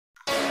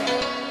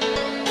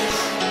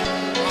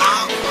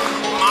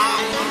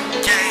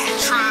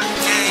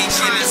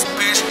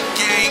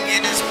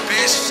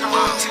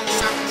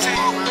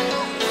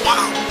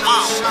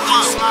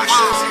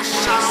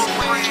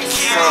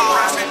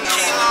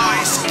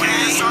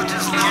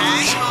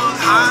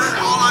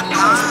All I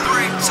know is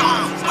brick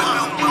talk,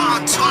 whipping with my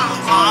tool.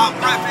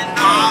 Rapping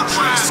on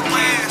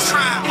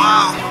BrickSquad.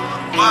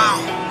 Wow,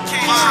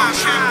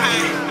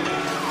 KingTrapPreacha.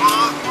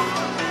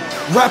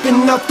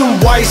 Wrapping up them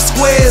white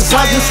squares,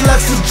 I just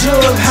left the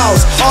jug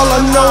house. All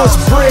I know is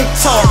brick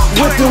talk,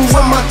 whipping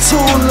with my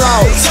tool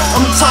out.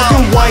 I'm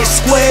talking white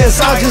squares,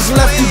 I just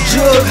left the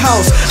jug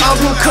house. I've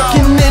been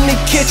cooking in the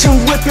kitchen,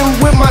 whipping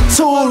with my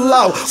tool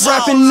out.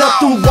 Wrapping up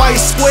them white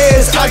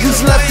squares, I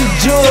just left the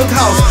jug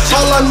house.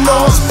 All I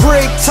know is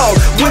brick talk,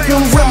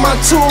 whipping with my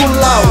tool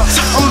out.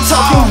 I'm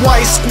talking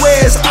white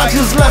squares, I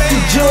just left the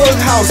jug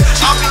house.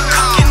 I've been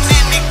cooking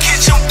in the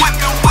kitchen,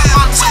 whipping with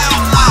my tool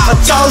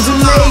out.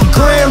 1,008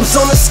 grams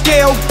on the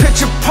scale,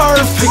 picture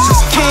perfect.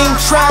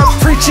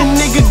 KingTrapPreacha,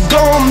 nigga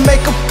gon' make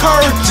a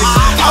purchase.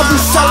 I've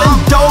been selling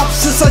dope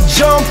since I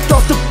jumped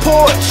off the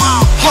porch.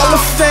 Hall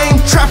of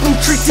Fame, trappin',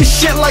 treat this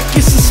shit like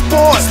it's a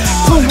sport.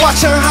 Quit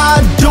watching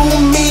how I do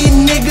me,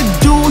 nigga,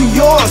 do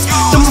yours.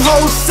 Them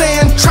hoes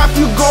saying trap,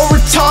 you gon'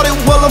 retard it,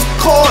 well of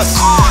course.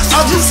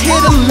 I just hit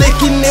a lick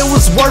and it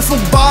was worth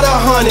about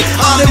 100.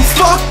 I done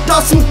fucked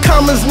up some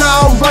commas,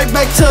 now I'm right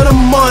back to the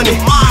money.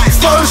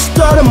 First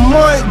of the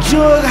month,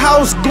 jug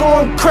house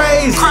going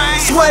crazy.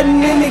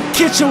 Sweating in the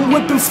kitchen,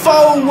 whipping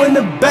four in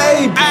the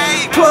baby.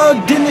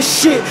 Plugged in the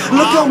shit,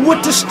 look at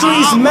what the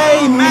streets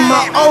made me.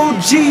 My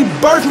OG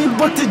birthed me,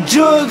 but the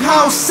jug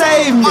house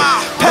saved me.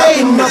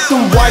 Paid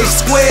nothing white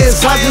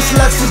squares, I just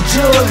left the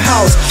jug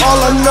house.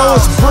 All I know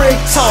is brick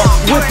talk,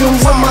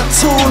 whipping with my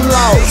tool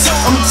out.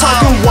 I'm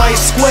talking white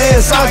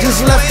squares, I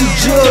just left the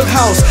jug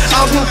house.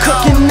 I've been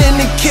cooking in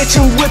the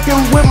kitchen,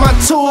 whipping with my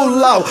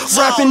tool out.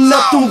 Wrapping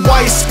up them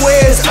white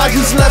squares, I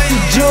just left the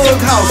jug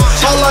house.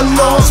 All I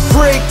know is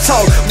brick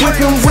talk,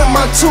 whipping with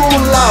my tool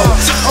out.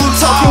 I'm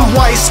talking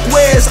white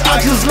squares, I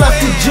just left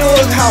the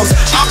jug house.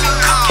 I've been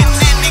cooking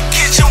in the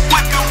kitchen,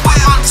 whipping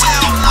with my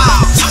tool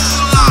out.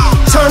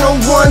 Turn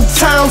on one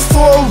time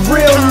for a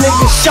real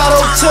nigga. Shout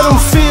out to them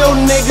field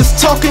niggas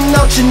talking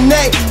out your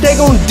neck. They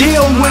gon'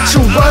 deal with you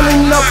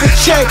running up a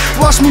check.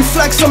 Watch me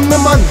flex, I'm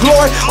in my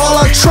glory.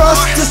 All I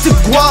trust is the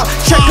guap.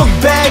 Check a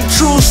bag,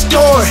 true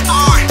story.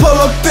 Pull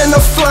up in a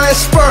flying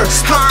spur,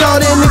 hopped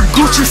out in the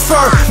Gucci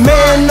fur.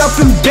 Man up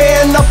and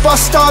band up, I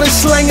started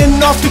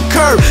slinging off the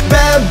curb.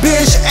 Bad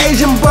bitch,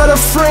 Asian, but a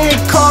friend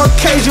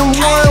Caucasian.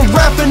 One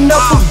rapping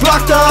up a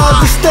block, the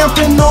other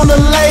stamping on the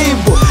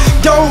label.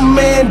 Dope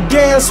man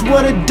dance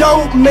with a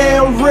dope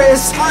man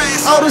wrist.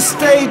 Out of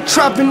state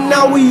trapping,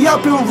 now we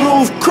up in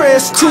roof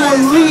Chris. Too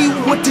elite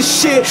with the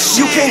shit,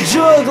 you can't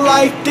jug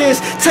like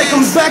this. Take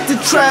them back to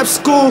trap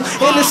school,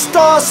 and it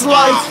starts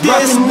like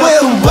this.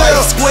 Whipping white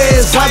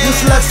squares, I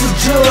just left the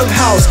jug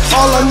house.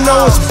 All I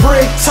know is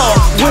brick talk,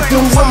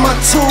 whipping with my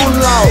tool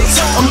out.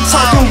 I'm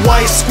talking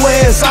white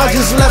squares, I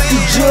just left the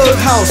jug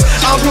house.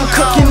 I've been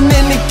cooking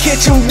in the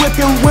kitchen,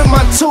 whipping with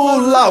my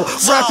tool out.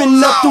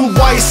 Wrapping up them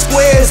white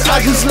squares,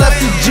 I just left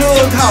the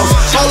jug house.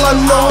 All I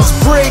know is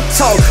brick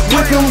talk,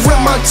 whipping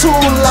with my tool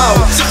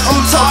out.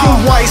 I'm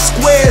talking white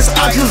squares,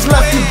 I just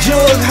left the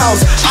jug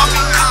house. I've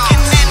been cooking